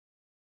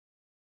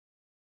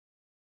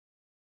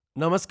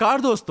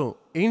नमस्कार दोस्तों,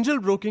 angel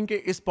broking के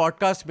इस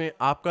पॉडकास्ट में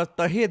आपका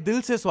तहे दिल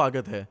से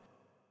स्वागत है।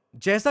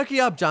 जैसा कि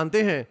आप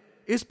जानते हैं,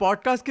 इस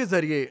पॉडकास्ट के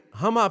जरिए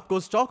हम आपको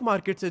स्टॉक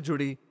मार्केट से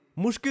जुड़ी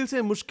मुश्किल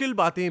से मुश्किल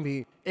बातें भी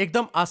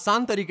एकदम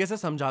आसान तरीके से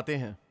समझाते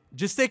हैं,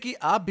 जिससे कि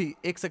आप भी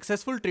एक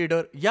सक्सेसफुल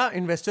ट्रेडर या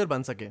इन्वेस्टर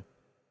बन सके।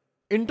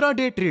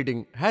 Intraday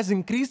trading has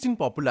increased in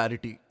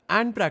popularity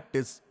and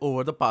practice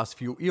over the past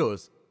few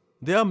years.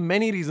 There are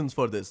many reasons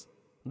for this.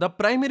 The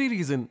primary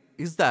reason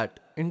is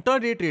that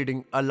intraday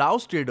trading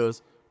allows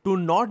traders to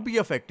not be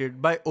affected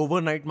by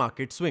overnight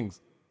market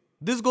swings.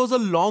 This goes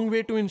a long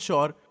way to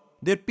ensure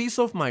their peace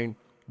of mind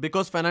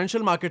because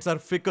financial markets are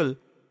fickle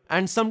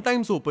and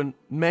sometimes open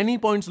many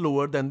points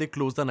lower than they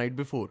closed the night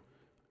before.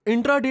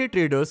 Intraday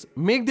traders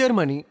make their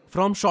money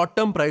from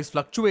short-term price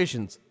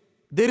fluctuations.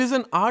 There is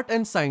an art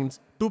and science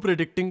to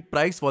predicting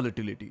price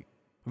volatility,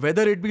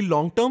 whether it be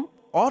long term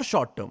और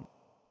short term.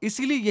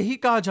 इसीलिए यही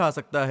कहा जा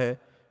सकता है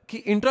कि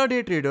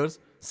intraday traders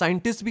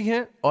scientist भी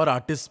हैं और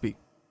आर्टिस्ट भी।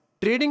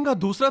 ट्रेडिंग का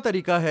दूसरा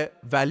तरीका है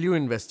value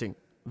investing.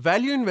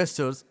 Value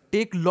investors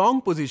take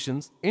long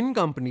positions in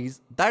companies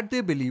that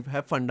they believe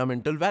have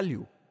fundamental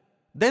value.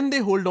 Then they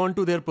hold on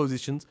to their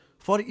positions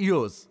for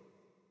years.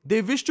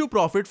 They wish to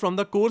profit from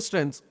the core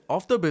strengths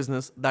of the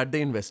business that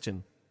they invest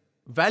in.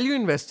 Value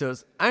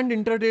investors and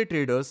intraday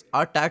traders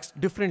are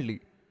taxed differently.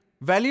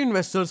 Value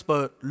investors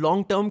पर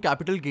long term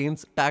capital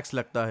gains tax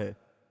लगता है।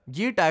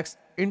 ये tax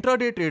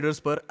intraday traders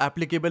पर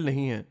applicable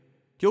नहीं है,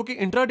 क्योंकि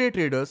intraday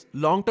traders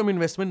long term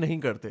investment नहीं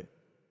करते।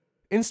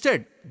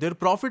 Instead there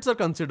profits are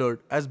considered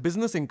as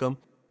business income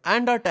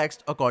and are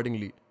taxed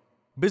accordingly.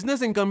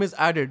 Business income is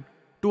added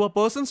to a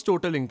persons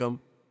total income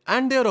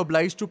and they are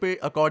obliged to पे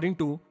according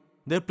to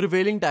their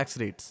prevailing tax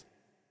rates.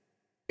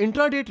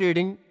 Intraday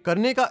trading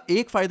करने का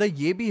एक फायदा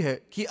ये भी है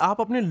कि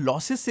आप अपने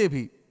लॉसेस से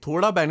भी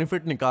थोड़ा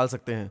बेनिफिट निकाल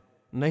सकते हैं।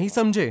 नहीं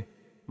समझे?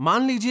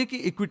 मान लीजिए कि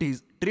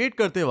इक्विटीज ट्रेड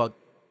करते वक्त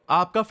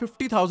आपका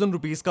 50,000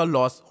 रुपीज का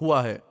लॉस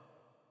हुआ है।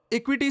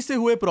 इक्विटीज से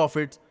हुए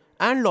profits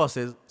and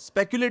losses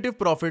speculative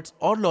profits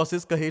और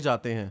लॉसेस कहे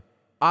जाते हैं।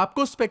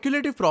 आपको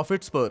स्पेक्युलेटिव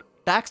प्रॉफिट्स पर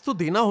टैक्स तो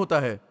देना होता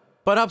है,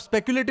 पर आप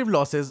स्पेक्युलेटिव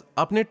लॉसेस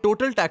अपने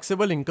टोटल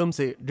टैक्सेबल इनकम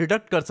से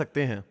डिडक्ट कर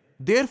सकते हैं।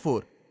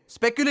 Therefore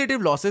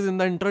speculative losses in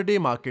the intraday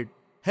market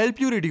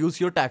help you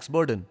reduce your tax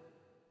burden.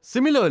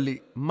 Similarly,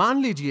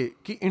 मान लीजिए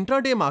कि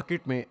इंट्राडे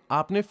मार्केट में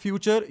आपने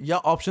फ्यूचर या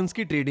ऑप्शंस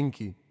की ट्रेडिंग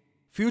की।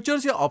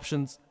 फ्यूचर्स या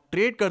ऑप्शंस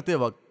ट्रेड करते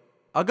वक्त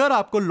अगर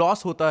आपको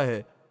लॉस होता है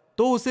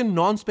तो उसे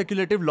नॉन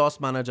स्पेक्युलेटिव लॉस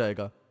माना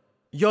जाएगा।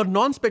 Your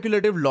non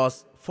speculative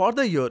loss for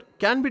the year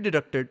can be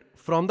deducted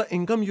from the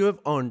income you have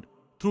earned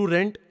through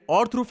rent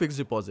और through fixed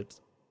deposits.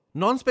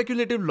 Non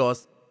speculative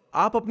loss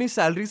आप अपनी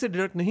सैलरी से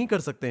डिडक्ट नहीं कर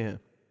सकते हैं,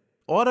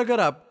 और अगर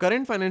आप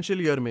करेंट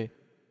फाइनेंशियल ईयर में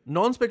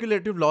नॉन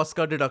स्पेक्युलेटिव लॉस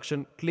का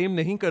डिडक्शन क्लेम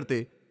नहीं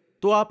करते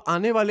तो आप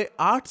आने वाले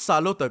 8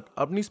 सालों तक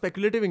अपनी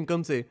स्पेक्युलेटिव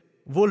इनकम से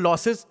वो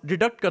लॉसेस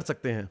डिडक्ट कर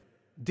सकते हैं।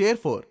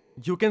 Therefore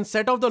you can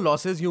set off the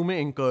losses you may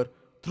incur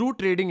through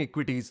trading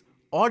equities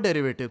और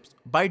derivatives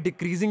by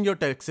decreasing your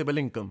taxable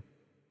income.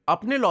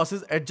 अपने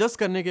लॉसेस एडजस्ट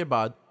करने के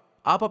बाद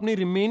आप अपनी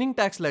रिमेनिंग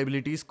टैक्स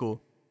लाइबिलिटीज को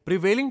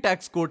प्रिवेलिंग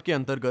टैक्स कोड के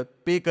अंतर्गत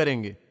पे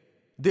करेंगे।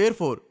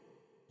 Therefore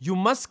you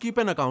must keep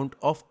an account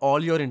of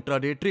all your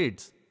intraday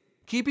trades.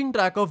 Keeping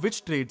track of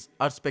which traits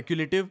are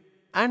speculative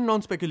and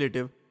non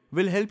speculative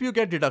will help you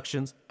get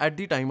deductions at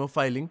the time of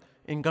filing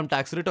income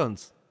tax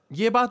returns.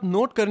 ये बात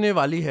note करने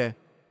वाली है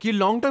कि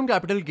long term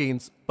capital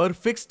gains पर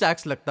fix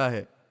tax लगता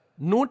है।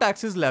 No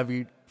tax is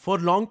levied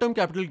for long term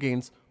capital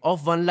gains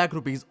of 1 lakh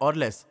rupees और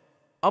less.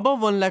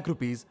 Above 1 lakh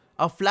rupees,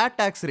 a flat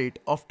tax rate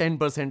of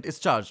 10% is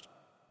charged.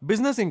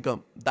 Business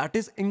income, that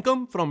is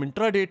income from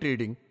intraday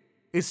trading,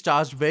 is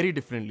charged very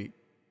differently.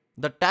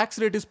 The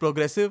tax rate is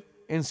progressive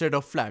instead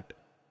of flat.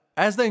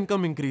 As the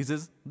income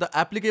increases, the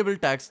applicable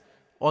tax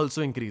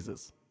also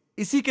increases.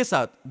 इसी के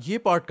साथ ये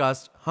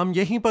podcast हम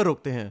यहीं पर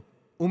रोकते हैं।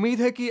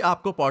 उम्मीद है कि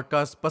आपको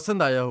पॉडकास्ट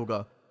पसंद आया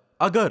होगा।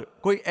 अगर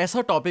कोई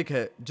ऐसा टॉपिक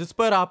है जिस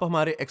पर आप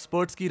हमारे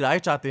एक्सपर्ट्स की राय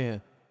चाहते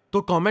हैं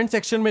तो कमेंट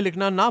सेक्शन में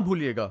लिखना ना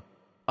भूलिएगा।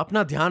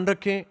 अपना ध्यान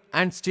रखें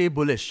एंड स्टे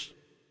बुलिश।